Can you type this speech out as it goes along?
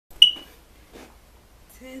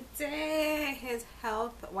Today is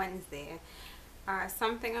Health Wednesday.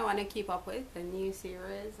 Something I want to keep up with, the new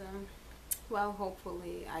series. Well,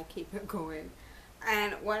 hopefully I keep it going.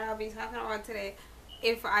 And what I'll be talking about today,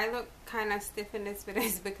 if I look kind of stiff in this video,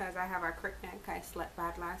 is because I have a crook neck. I slept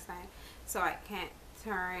bad last night, so I can't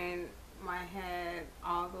turn my head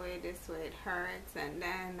all the way this way. It hurts, and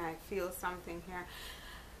then I feel something here.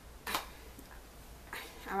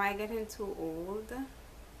 Am I getting too old?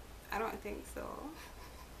 I don't think so.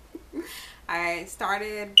 I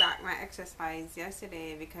started back my exercise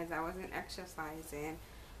yesterday because I wasn't exercising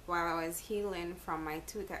while I was healing from my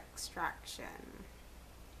tooth extraction.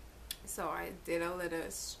 So I did a little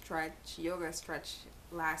yoga stretch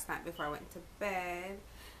last night before I went to bed,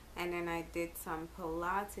 and then I did some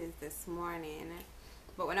Pilates this morning.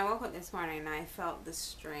 But when I woke up this morning, I felt the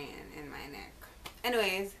strain in my neck.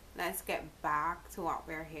 Anyways, let's get back to what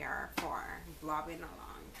we're here for, blobbing along.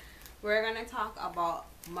 We're going to talk about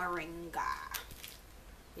Moringa.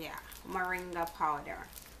 Yeah, Moringa Powder.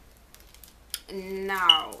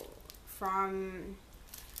 Now, from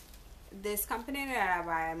this company that I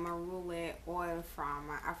buy Marule oil from,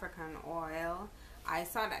 African oil, I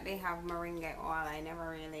saw that they have Moringa oil. I never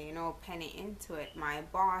really, penny into it. My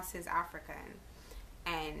boss is African,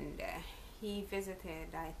 and he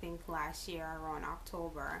visited, I think, last year around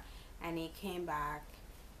October, and he came back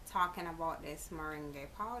talking about this Moringa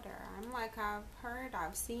powder. I'm like,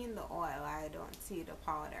 I've seen the oil, I don't see the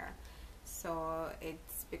powder. So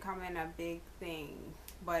it's becoming a big thing,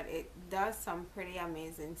 but it does some pretty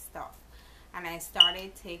amazing stuff. And I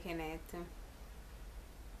started taking it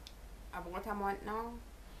about a month now,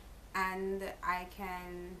 and I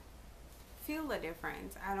can feel the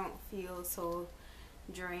difference. I don't feel so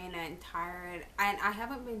drained and tired, and I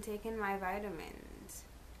haven't been taking my vitamins.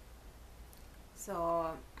 So,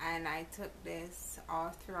 and I took this all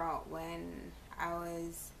throughout when I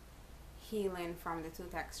was healing from the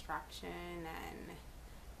tooth extraction, and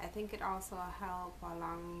I think it also helped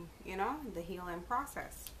along, the healing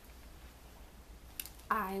process.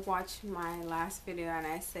 I watched my last video and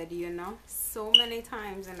I said, so many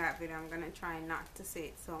times in that video, I'm going to try not to say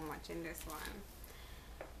it so much in this one.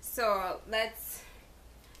 So,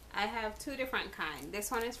 I have two different kinds.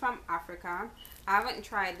 This one is from Africa. I haven't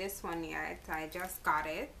tried this one yet. I just got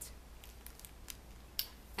it.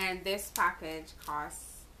 And this package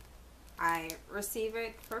costs, I receive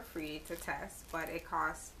it for free to test, but it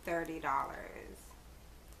costs $30.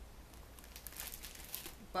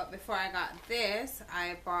 But before I got this,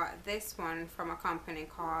 I bought this one from a company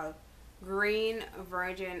called Green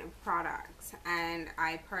Virgin Products, and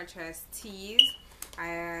I purchased teas.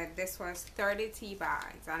 This was 30 tea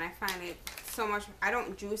bags, and I find it so much. I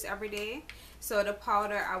don't juice every day, so the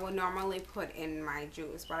powder I would normally put in my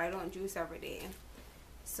juice, but I don't juice every day.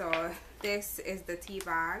 So this is the tea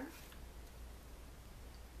bag.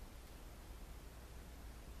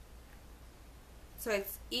 So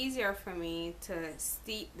it's easier for me to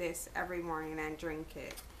steep this every morning and drink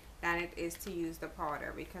it than it is to use the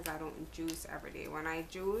powder, because I don't juice every day. When I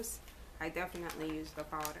juice, I definitely use the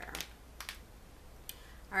powder.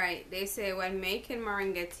 Alright, they say when making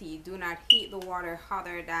moringa tea, do not heat the water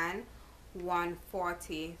hotter than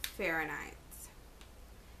 140 Fahrenheit.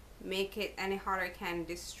 Make it any hotter can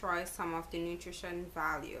destroy some of the nutrition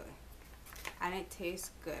value. And it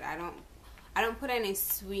tastes good. I don't put any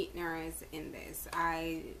sweeteners in this.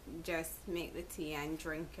 I just make the tea and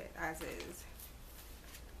drink it as is.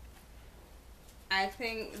 I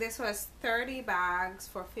think this was 30 bags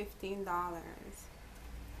for $15.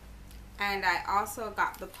 And I also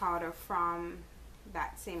got the powder from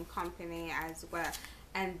that same company as well.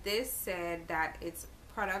 And this said that it's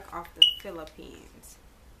product of the Philippines.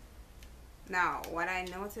 Now, what I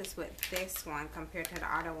noticed with this one compared to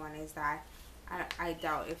the other one is that I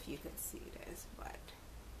doubt if you could see this, but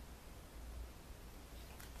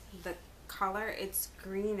the color, it's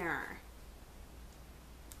greener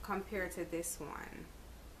compared to this one.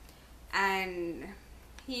 And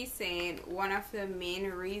he's saying one of the main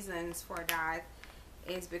reasons for that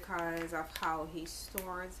is because of how he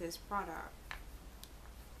stores his product.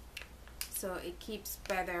 So it keeps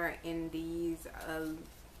better in these,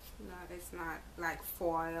 it's not like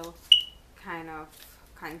foil kind of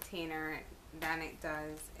container than it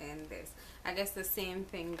does in this. I guess the same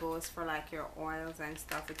thing goes for like your oils and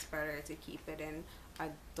stuff. It's better to keep it in a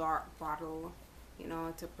dark bottle,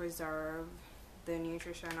 to preserve the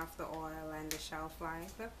nutrition of the oil and the shelf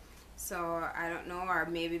life. So I don't know, or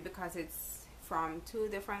maybe because it's from two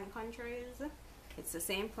different countries, it's the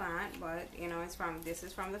same plant, but this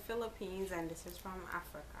is from the Philippines and this is from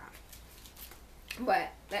Africa. But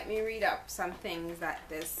let me read up some things that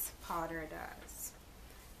this powder does.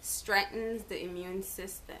 strengthens the immune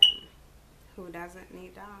system. Who doesn't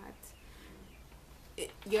need that?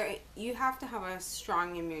 You have to have a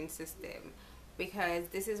strong immune system, because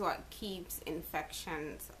this is what keeps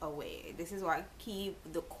infections away. This is what keep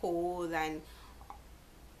the cold and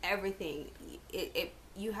everything.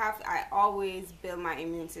 I always build my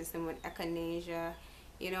immune system with echinacea,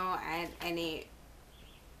 and any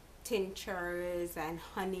tinctures and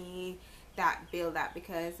honey that build that,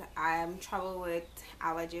 because I'm trouble with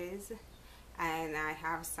allergies and I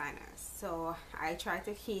have sinus. So I try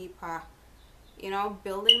to keep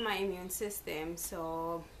building my immune system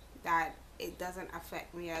so that it doesn't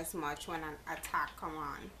affect me as much when an attack come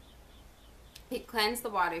on. It cleanses the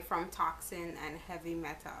body from toxin and heavy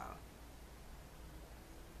metal,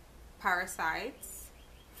 parasites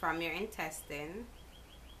from your intestine.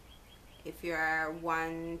 If you're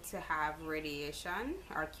one to have radiation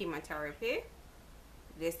or chemotherapy,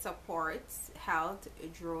 this supports health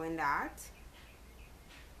during that.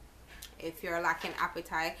 If you're lacking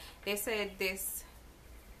appetite, they said this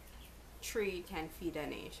tree can feed a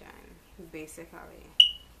nation, basically.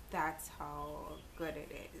 That's how good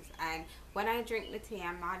it is. And when I drink the tea,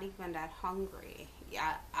 I'm not even that hungry.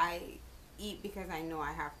 Yeah, I eat because I know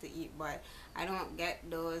I have to eat, but I don't get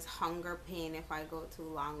those hunger pain if I go too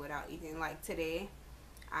long without eating. Like today,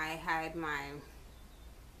 I had my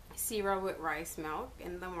cereal with rice milk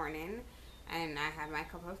in the morning, and I had my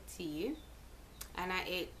cup of tea, and I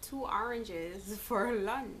ate 2 oranges for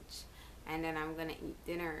lunch, and then I'm gonna eat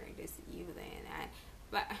dinner this evening.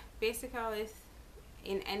 But basically,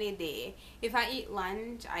 in any day, if I eat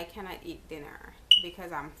lunch, I cannot eat dinner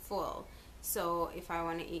because I'm full. So if I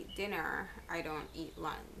want to eat dinner, I don't eat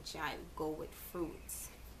lunch. I go with fruits.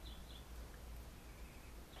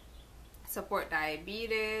 Support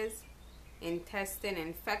diabetes, intestine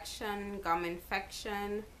infection, gum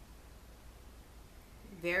infection,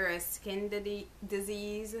 various skin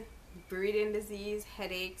disease, breathing disease,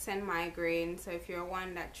 headaches, and migraine. So if you're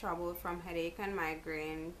one that trouble from headache and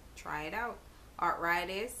migraine, try it out.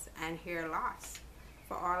 Arthritis and hair loss.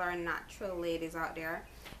 For all our natural ladies out there,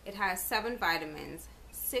 it has 7 vitamins,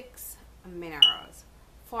 6 minerals,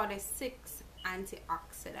 46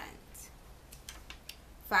 antioxidants.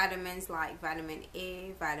 Vitamins like vitamin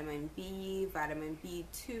A, vitamin B, vitamin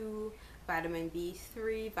B2, vitamin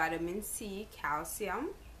B3, vitamin C, calcium,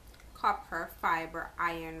 copper, fiber,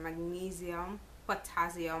 iron, magnesium,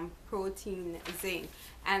 potassium, protein, zinc,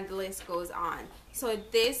 and the list goes on. So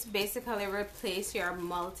this basically replaces your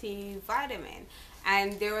multivitamin.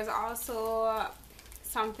 And there was also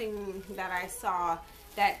something that I saw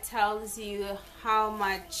that tells you how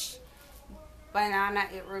much banana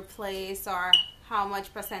it replaced, or how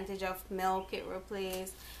much percentage of milk it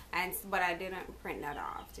replaced. But I didn't print that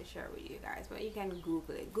off to share with you guys, but you can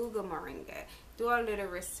Google it. Google moringa, do a little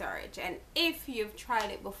research, and if you've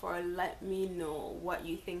tried it before, let me know what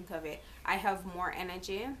you think of it. I have more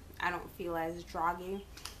energy. I don't feel as draggy.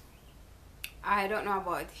 I don't know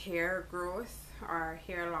about hair growth or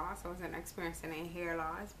hair loss. I wasn't experiencing any hair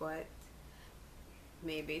loss, but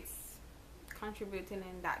maybe it's contributing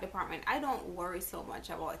in that department. I don't worry so much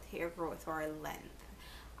about hair growth or length.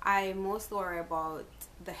 I most worry about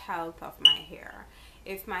the health of my hair.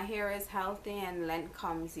 If my hair is healthy and length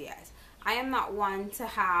comes, yes. I am not one to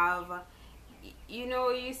have,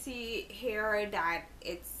 you see hair that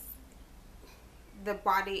the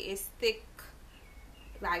body is thick,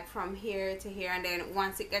 like from here to here, and then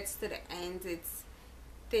once it gets to the ends, it's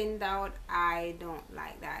thinned out. I don't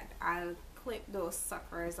like that. I'll clip those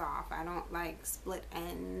suckers off. I don't like split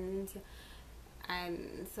ends,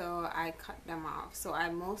 and so I cut them off. So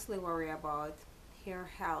I mostly worry about hair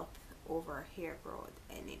health over hair growth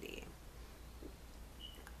any day.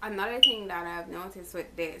 Another thing that I've noticed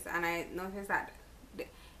with this, and I noticed that,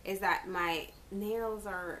 is that my nails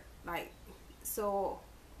are like so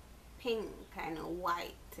pink and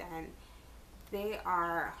white, and they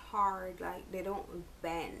are hard, like they don't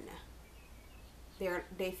bend.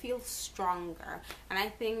 They feel stronger, and I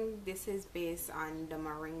think this is based on the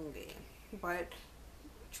moringa. But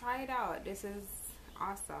try it out. This is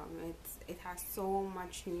awesome. It has so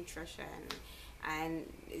much nutrition,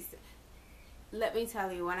 and let me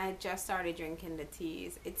tell you, when I just started drinking the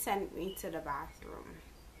teas, it sent me to the bathroom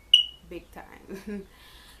big time.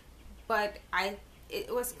 But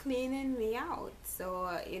it was cleaning me out.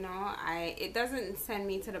 So it doesn't send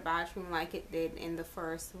me to the bathroom like it did in the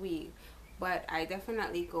first week, but I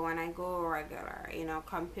definitely go, and I go regular,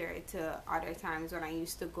 compared to other times when I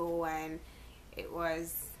used to go and it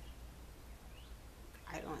was,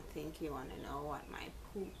 I don't think you want to know what my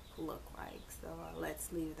poop looked like, so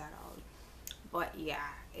let's leave that out. But yeah,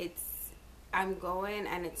 I'm going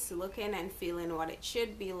and it's looking and feeling what it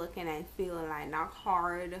should be looking and feeling like, not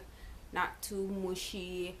hard, not too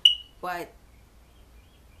mushy, but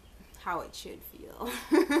how it should feel.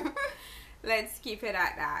 Let's keep it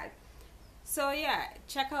at that. So yeah,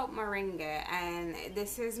 check out Moringa, and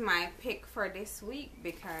this is my pick for this week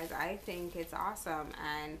because I think it's awesome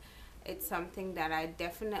and it's something that I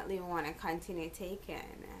definitely want to continue taking,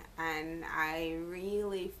 and I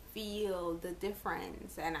really feel the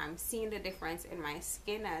difference, and I'm seeing the difference in my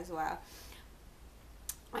skin as well.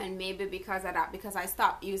 And maybe because of that, because I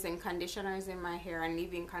stopped using conditioners in my hair and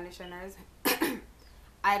leave-in conditioners,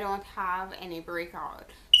 I don't have any breakout.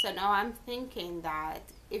 So now I'm thinking that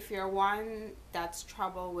if you're one that's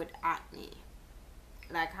trouble with acne,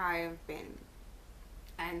 like I've been,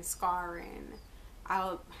 and scarring,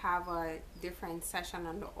 I'll have a different session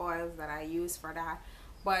on the oils that I use for that.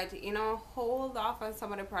 But you know, hold off on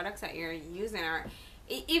some of the products that you're using, or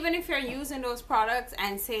even if you're using those products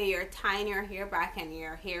and say you're tying your hair back and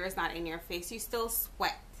your hair is not in your face, you still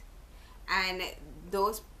sweat, and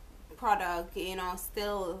those products, you know,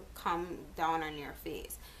 still come down on your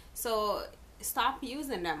face. So stop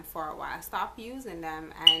using them for a while. Stop using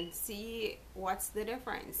them and see what's the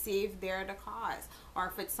difference. See if they're the cause, or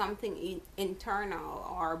if it's something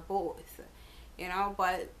internal, or both, you know.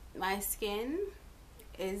 But my skin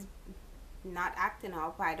is not acting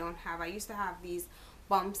up. I used to have these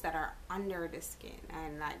bumps that are under the skin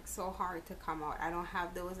and like so hard to come out. I don't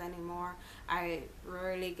have those anymore. I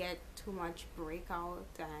rarely get too much breakout,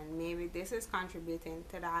 and maybe this is contributing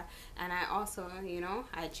to that. And I also, you know,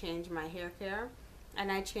 I changed my hair care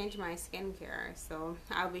and I changed my skincare, so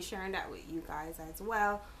I'll be sharing that with you guys as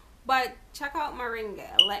well. But check out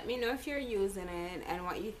Moringa. Let me know if you're using it and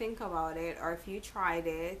what you think about it, or if you tried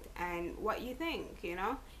it and what you think, you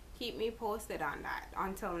know. Keep me posted on that.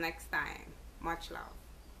 Until next time, much love.